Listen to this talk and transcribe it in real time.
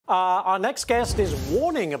Our next guest is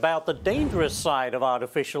warning about the dangerous side of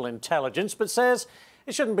artificial intelligence, but says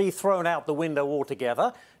it shouldn't be thrown out the window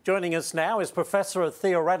altogether. Joining us now is Professor of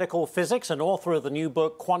Theoretical Physics and author of the new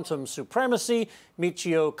book, Quantum Supremacy,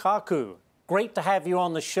 Michio Kaku. Great to have you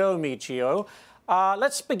on the show, Michio.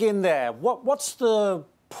 Let's begin there. What's the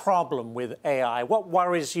problem with AI? What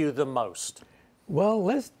worries you the most? Well,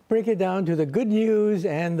 let's break it down to the good news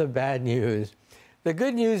and the bad news. The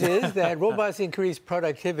good news is that robots increase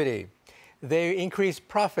productivity. They increase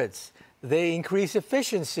profits. They increase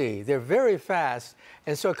efficiency. They're very fast.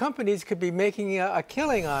 And so companies could be making a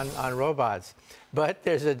killing on robots. But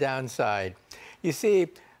there's a downside. You see,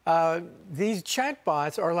 these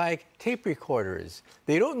chatbots are like tape recorders.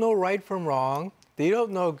 They don't know right from wrong. They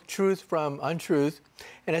don't know truth from untruth.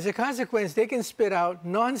 And as a consequence, they can spit out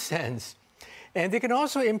nonsense. And they can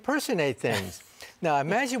also impersonate things. Now,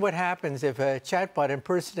 imagine what happens if a chatbot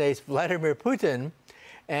impersonates Vladimir Putin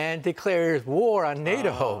and declares war on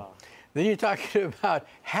NATO. Then you're talking about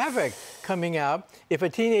havoc coming out if a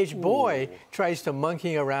teenage boy tries to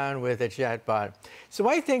monkey around with a chatbot. So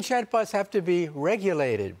I think chatbots have to be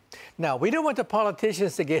regulated. Now, we don't want the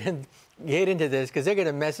politicians to get into this because they're going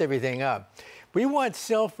to mess everything up. We want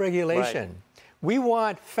self-regulation. Right. We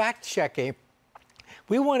want fact-checking.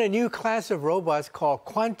 We want a new class of robots called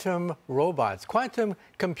quantum robots, quantum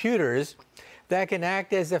computers that can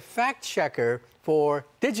act as a fact-checker for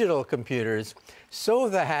digital computers so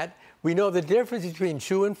that we know the difference between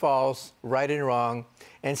true and false, right and wrong,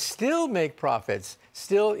 and still make profits,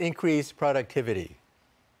 still increase productivity.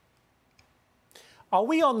 Are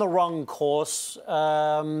we on the wrong course?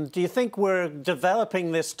 Do you think we're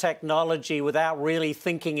developing this technology without really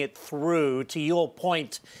thinking it through? To your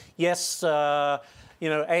point, yes, you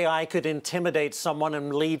know, AI could intimidate someone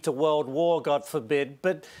and lead to world war, God forbid.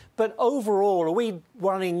 But overall, are we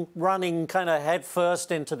running kind of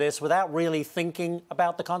headfirst into this without really thinking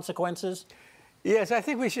about the consequences? Yes, I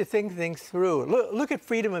think we should think things through. Look at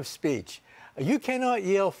freedom of speech. You cannot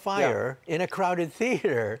yell fire in a crowded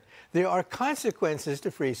theater. There are consequences to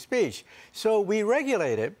free speech. So we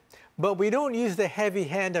regulate it, but we don't use the heavy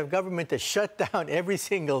hand of government to shut down every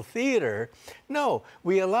single theater. No,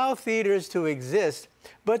 we allow theaters to exist,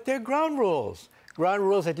 but they're ground rules. Ground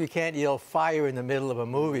rules that you can't yell fire in the middle of a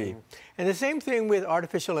movie. And the same thing with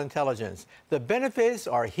artificial intelligence. The benefits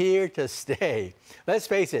are here to stay. Let's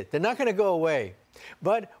face it, they're not going to go away.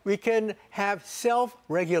 But we can have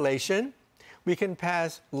self-regulation. We can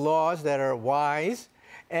pass laws that are wise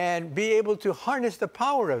and be able to harness the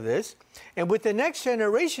power of this. And with the next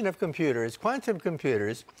generation of computers, quantum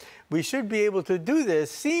computers, we should be able to do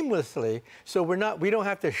this seamlessly so we don't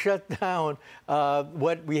have to shut down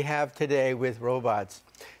what we have today with robots.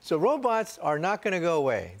 So robots are not going to go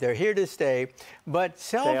away. They're here to stay, but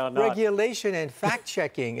self-regulation and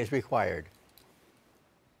fact-checking is required.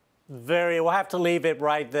 We'll have to leave it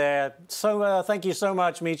right there. So thank you so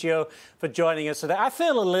much, Michio, for joining us today. I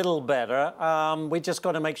feel a little better. We just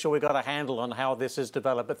got to make sure we got a handle on how this is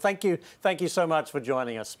developed. But thank you so much for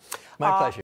joining us. My pleasure.